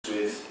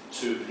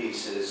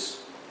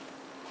pieces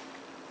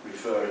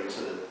referring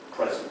to the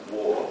present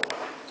war.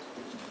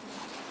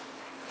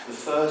 The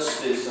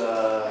first is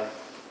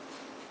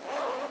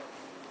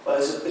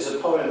it's a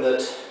poem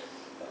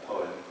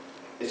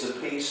It's a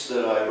piece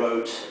that I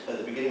wrote at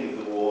the beginning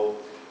of the war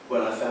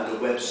when I found a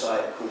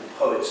website called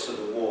Poets for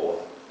the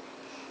War.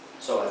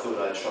 So I thought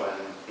I'd try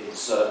and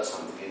insert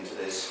something into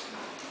this.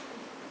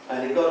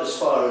 And it got as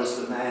far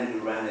as the man who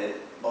ran it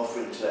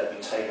offering to let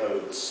me take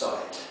over the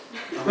site.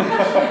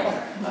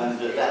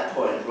 And at that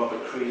point,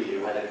 Robert Creeley, who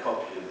had a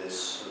copy of this,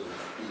 sort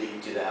of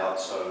leaked it out,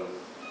 so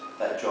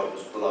that job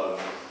was blown.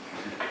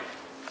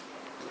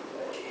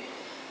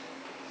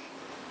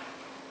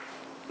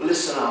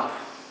 Listen up.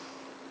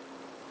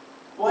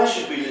 Why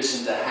should we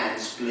listen to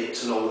Hans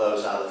Blix and all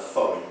those other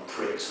foreign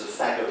pricks, the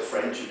faggot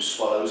French who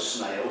swallow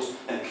snails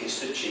and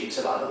kiss the cheeks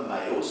of other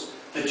males,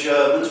 the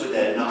Germans with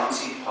their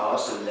Nazi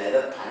past and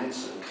leather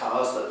pants and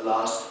cars that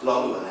last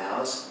longer than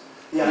ours,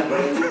 the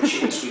ungrateful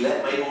chicks we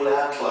let make all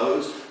our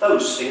clothes,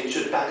 those things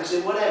should back us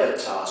in whatever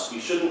task we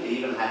shouldn't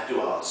even have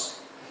to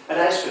ask. And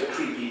as for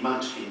creepy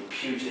Munchkin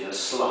Putin, a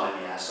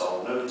slimy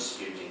asshole, no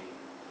disputing.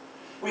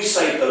 We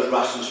saved those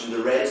Russians from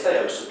the Reds, they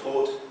owe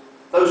support.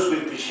 Those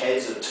wimpish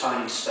heads of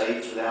tiny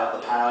states without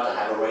the power to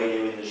have a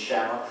radio in the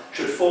shower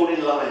should fall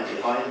in line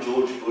behind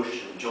George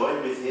Bush and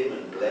join with him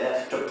and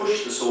Blair to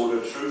push the sword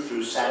of truth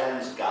through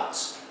Saddam's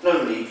guts.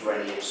 No need for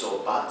any ifs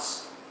or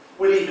buts.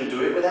 We'll even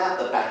do it without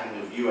the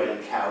backing of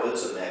UN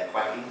cowards and their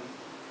quacking.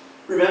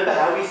 Remember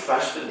how we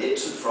thrashed the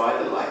nips and fried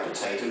them like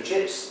potato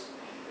chips?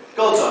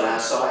 God's on our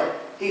side.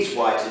 He's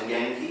white and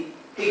Yankee.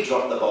 He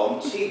dropped the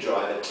bombs. He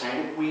drive a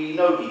tank. We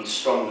know he's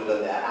stronger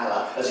than their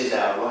Allah, as is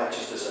our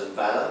righteousness and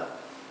valour.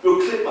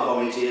 We'll clip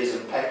Mahomet ears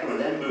and pecker and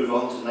then move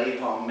on to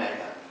Napalm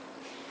Mecca.